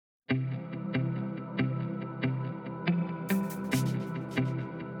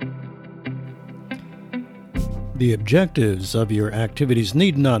The objectives of your activities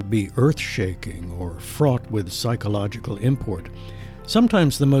need not be earth-shaking or fraught with psychological import.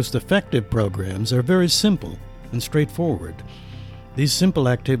 Sometimes the most effective programs are very simple and straightforward. These simple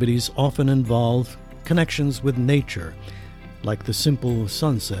activities often involve connections with nature, like the simple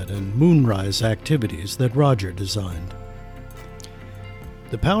sunset and moonrise activities that Roger designed.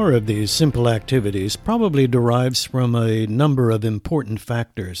 The power of these simple activities probably derives from a number of important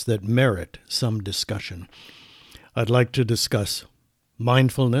factors that merit some discussion. I'd like to discuss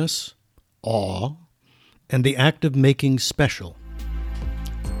mindfulness, awe, and the act of making special.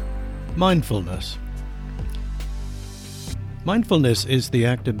 Mindfulness. Mindfulness is the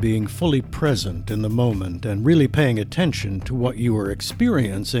act of being fully present in the moment and really paying attention to what you are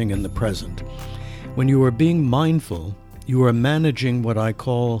experiencing in the present. When you are being mindful, you are managing what I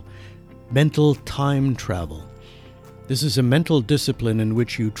call mental time travel. This is a mental discipline in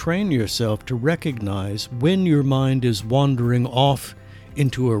which you train yourself to recognize when your mind is wandering off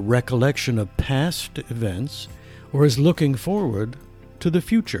into a recollection of past events or is looking forward to the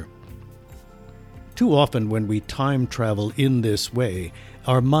future. Too often when we time travel in this way,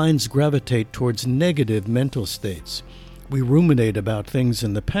 our minds gravitate towards negative mental states. We ruminate about things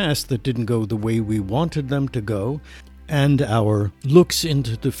in the past that didn't go the way we wanted them to go, and our looks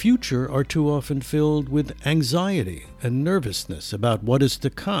into the future are too often filled with anxiety and nervousness about what is to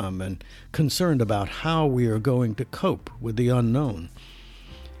come and concerned about how we are going to cope with the unknown.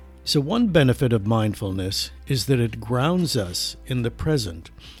 So one benefit of mindfulness is that it grounds us in the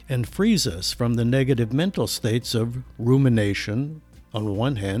present and frees us from the negative mental states of rumination on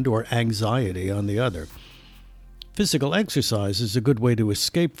one hand or anxiety on the other. Physical exercise is a good way to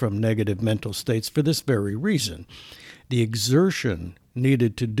escape from negative mental states for this very reason. The exertion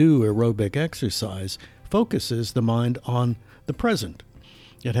needed to do aerobic exercise focuses the mind on the present.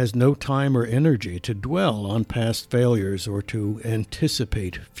 It has no time or energy to dwell on past failures or to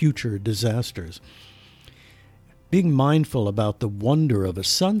anticipate future disasters. Being mindful about the wonder of a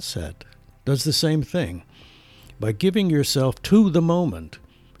sunset does the same thing. By giving yourself to the moment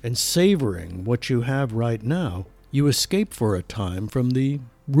and savoring what you have right now, you escape for a time from the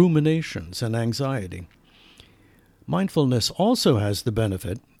ruminations and anxiety. Mindfulness also has the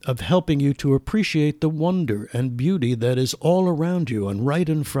benefit of helping you to appreciate the wonder and beauty that is all around you and right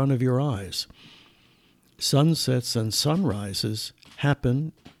in front of your eyes. Sunsets and sunrises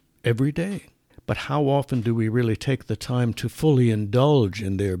happen every day, but how often do we really take the time to fully indulge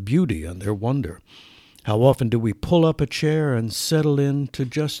in their beauty and their wonder? How often do we pull up a chair and settle in to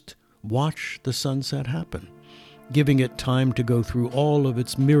just watch the sunset happen, giving it time to go through all of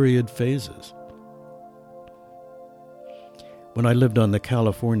its myriad phases? When I lived on the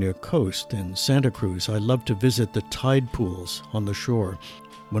California coast in Santa Cruz, I loved to visit the tide pools on the shore.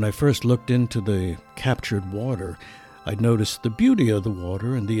 When I first looked into the captured water, I noticed the beauty of the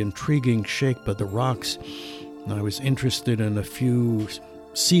water and the intriguing shape of the rocks. I was interested in a few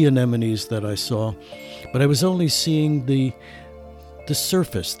sea anemones that I saw, but I was only seeing the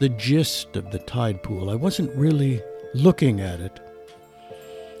surface, the gist of the tide pool. I wasn't really looking at it.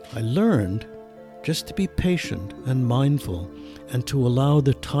 I learned just to be patient and mindful and to allow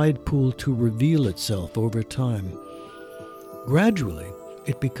the tide pool to reveal itself over time. Gradually,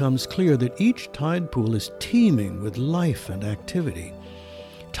 it becomes clear that each tide pool is teeming with life and activity.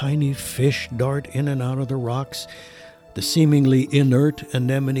 Tiny fish dart in and out of the rocks. The seemingly inert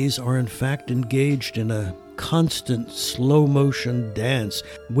anemones are in fact engaged in a constant slow-motion dance,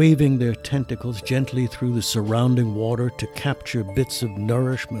 waving their tentacles gently through the surrounding water to capture bits of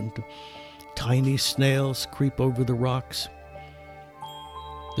nourishment. Tiny snails creep over the rocks.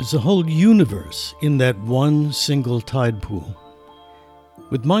 There's a whole universe in that one single tide pool.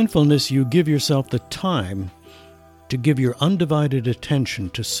 With mindfulness, you give yourself the time to give your undivided attention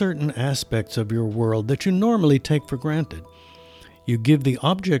to certain aspects of your world that you normally take for granted. You give the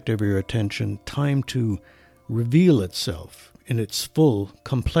object of your attention time to reveal itself in its full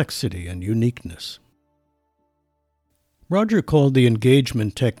complexity and uniqueness. Roger called the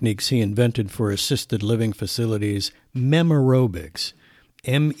engagement techniques he invented for assisted living facilities memerobics,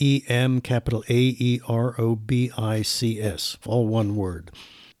 MEM-AEROBICS, all one word.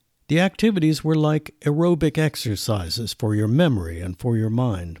 The activities were like aerobic exercises for your memory and for your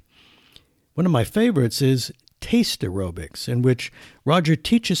mind. One of my favorites is taste aerobics, in which Roger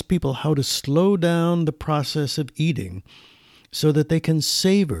teaches people how to slow down the process of eating so that they can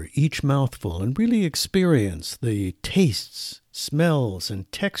savor each mouthful and really experience the tastes, smells,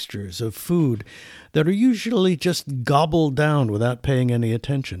 and textures of food that are usually just gobbled down without paying any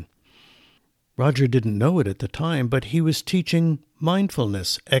attention. Roger didn't know it at the time, but he was teaching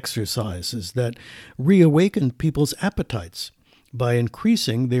mindfulness exercises that reawakened people's appetites by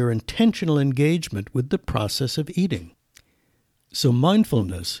increasing their intentional engagement with the process of eating. So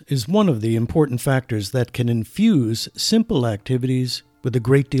mindfulness is one of the important factors that can infuse simple activities with a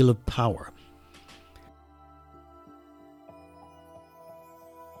great deal of power.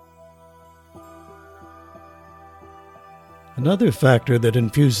 Another factor that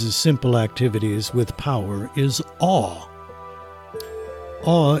infuses simple activities with power is awe.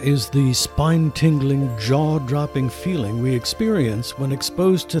 Awe is the spine-tingling, jaw-dropping feeling we experience when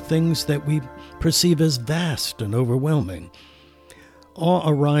exposed to things that we perceive as vast and overwhelming. Awe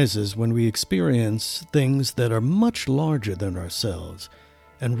arises when we experience things that are much larger than ourselves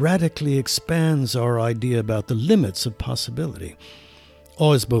and radically expands our idea about the limits of possibility.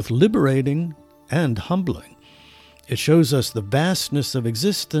 Awe is both liberating and humbling. It shows us the vastness of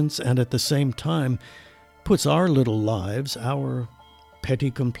existence and at the same time puts our little lives, our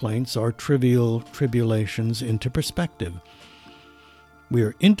petty complaints, our trivial tribulations into perspective. We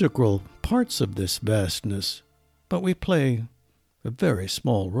are integral parts of this vastness, but we play a very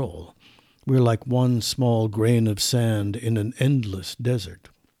small role. We're like one small grain of sand in an endless desert.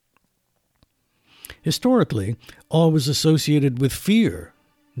 Historically, awe was associated with fear,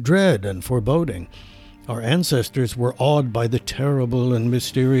 dread, and foreboding. Our ancestors were awed by the terrible and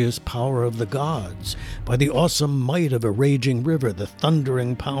mysterious power of the gods, by the awesome might of a raging river, the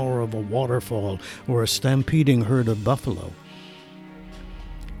thundering power of a waterfall, or a stampeding herd of buffalo.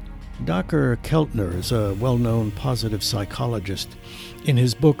 Dr. Keltner is a well-known positive psychologist. In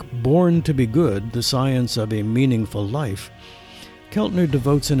his book, Born to be Good, The Science of a Meaningful Life, Keltner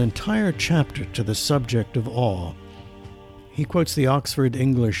devotes an entire chapter to the subject of awe. He quotes the Oxford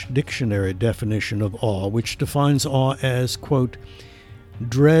English Dictionary definition of awe, which defines awe as, quote,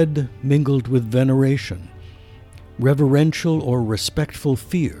 dread mingled with veneration, reverential or respectful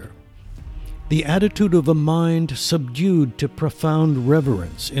fear, the attitude of a mind subdued to profound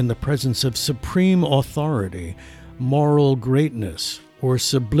reverence in the presence of supreme authority, moral greatness, or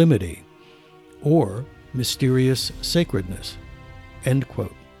sublimity, or mysterious sacredness, end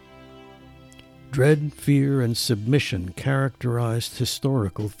quote. Dread, fear, and submission characterized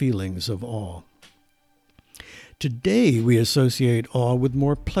historical feelings of awe. Today, we associate awe with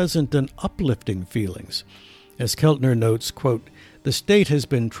more pleasant and uplifting feelings. As Keltner notes, quote, the state has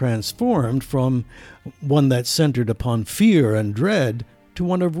been transformed from one that centered upon fear and dread to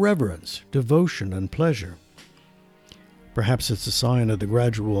one of reverence, devotion, and pleasure. Perhaps it's a sign of the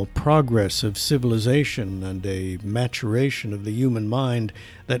gradual progress of civilization and a maturation of the human mind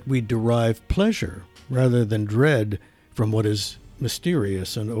that we derive pleasure rather than dread from what is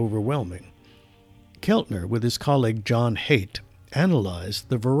mysterious and overwhelming. Keltner, with his colleague John Haidt, analyzed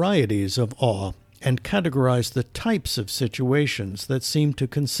the varieties of awe and categorized the types of situations that seem to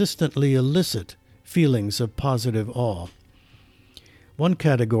consistently elicit feelings of positive awe. One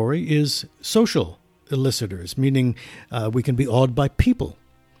category is social elicitors, meaning we can be awed by people.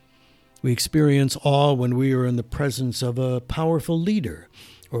 We experience awe when we are in the presence of a powerful leader,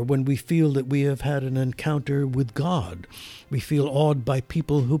 or when we feel that we have had an encounter with God. We feel awed by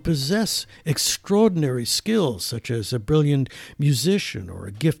people who possess extraordinary skills, such as a brilliant musician or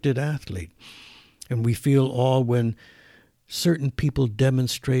a gifted athlete. And we feel awe when certain people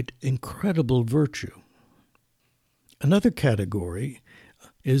demonstrate incredible virtue. Another category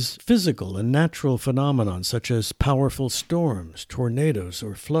is physical and natural phenomena such as powerful storms, tornadoes,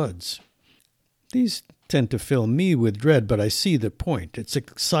 or floods. These tend to fill me with dread, but I see the point. It's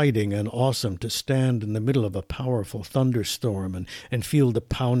exciting and awesome to stand in the middle of a powerful thunderstorm and feel the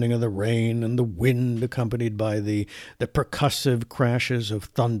pounding of the rain and the wind accompanied by the percussive crashes of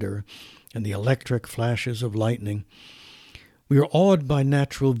thunder and the electric flashes of lightning. We are awed by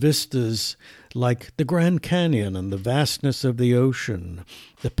natural vistas like the Grand Canyon and the vastness of the ocean,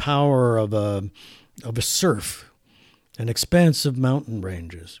 the power of a surf, and expansive mountain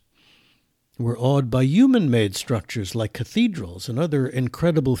ranges. We're awed by human-made structures like cathedrals and other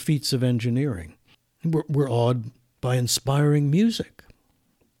incredible feats of engineering. We're awed by inspiring music.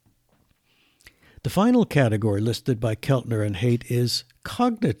 The final category listed by Keltner and Haidt is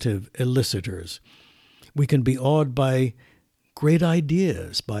cognitive elicitors. We can be awed by great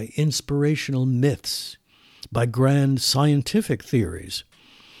ideas, by inspirational myths, by grand scientific theories.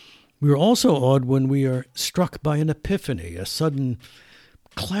 We are also awed when we are struck by an epiphany, a sudden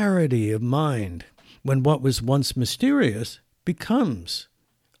clarity of mind, when what was once mysterious becomes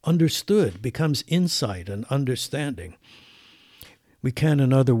understood, becomes insight and understanding. We can,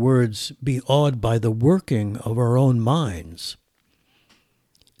 in other words, be awed by the working of our own minds.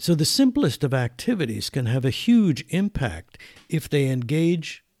 So the simplest of activities can have a huge impact if they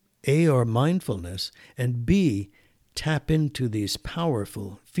engage A, our mindfulness, and B, tap into these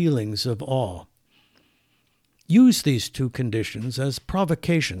powerful feelings of awe. Use these two conditions as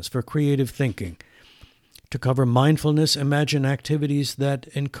provocations for creative thinking. To cover mindfulness, imagine activities that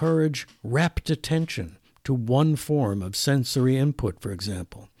encourage rapt attention to one form of sensory input, for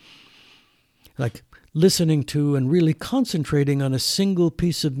example, like listening to and really concentrating on a single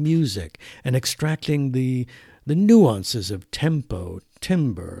piece of music and extracting the nuances of tempo,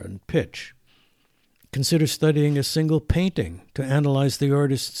 timbre, and pitch. Consider studying a single painting to analyze the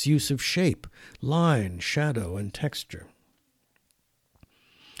artist's use of shape, line, shadow, and texture.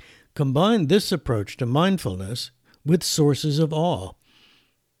 Combine this approach to mindfulness with sources of awe.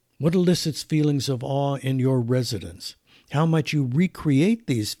 What elicits feelings of awe in your residence? How might you recreate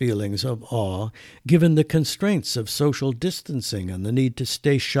these feelings of awe given the constraints of social distancing and the need to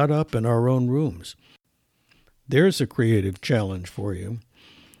stay shut up in our own rooms? There's a creative challenge for you.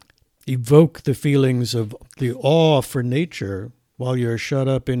 Evoke the feelings of the awe for nature while you're shut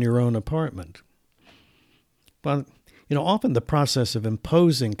up in your own apartment. But, often the process of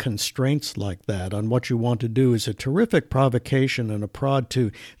imposing constraints like that on what you want to do is a terrific provocation and a prod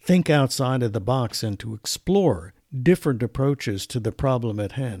to think outside of the box and to explore different approaches to the problem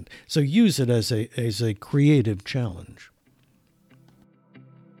at hand. So use it as a creative challenge.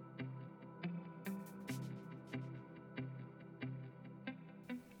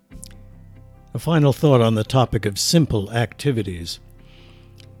 A final thought on the topic of simple activities.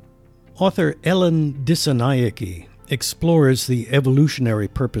 Author Ellen Dissanayake explores the evolutionary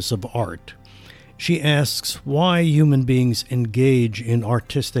purpose of art. She asks why human beings engage in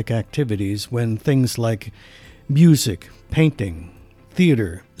artistic activities when things like music, painting,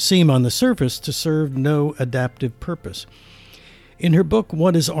 theater seem on the surface to serve no adaptive purpose. In her book,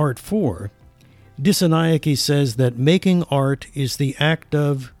 What is Art For?, Dissanayake says that making art is the act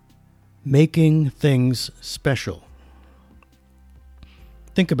of making things special.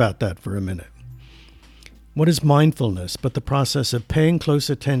 Think about that for a minute. What is mindfulness but the process of paying close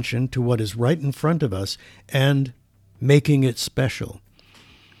attention to what is right in front of us and making it special?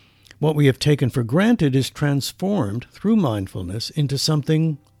 What we have taken for granted is transformed through mindfulness into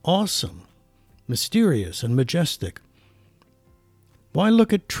something awesome, mysterious, and majestic. Why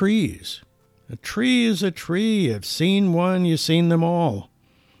look at trees? A tree is a tree. You've seen one, you've seen them all.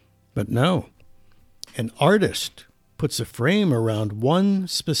 But no, an artist puts a frame around one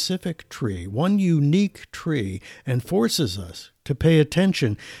specific tree, one unique tree, and forces us to pay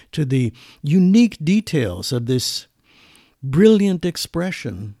attention to the unique details of this brilliant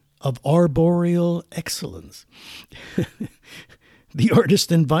expression of arboreal excellence. The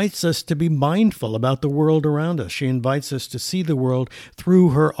artist invites us to be mindful about the world around us. She invites us to see the world through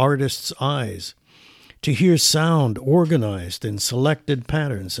her artist's eyes, to hear sound organized in selected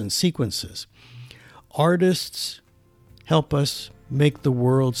patterns and sequences. Artists help us make the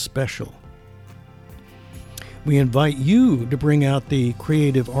world special. We invite you to bring out the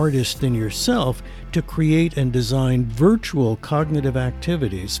creative artist in yourself to create and design virtual cognitive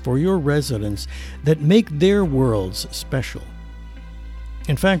activities for your residents that make their worlds special.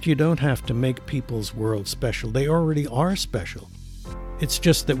 In fact, you don't have to make people's worlds special. They already are special. It's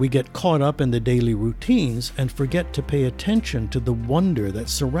just that we get caught up in the daily routines and forget to pay attention to the wonder that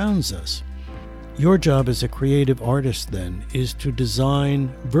surrounds us. Your job as a creative artist, then, is to design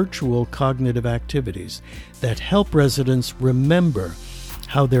virtual cognitive activities that help residents remember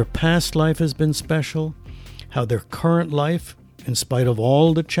how their past life has been special, how their current life, in spite of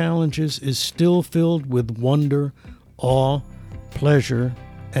all the challenges, is still filled with wonder, awe, pleasure,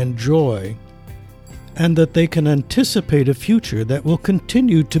 and joy, and that they can anticipate a future that will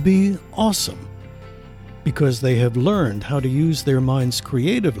continue to be awesome because they have learned how to use their minds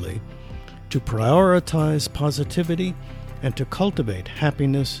creatively to prioritize positivity and to cultivate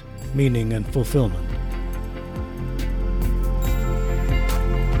happiness, meaning, and fulfillment.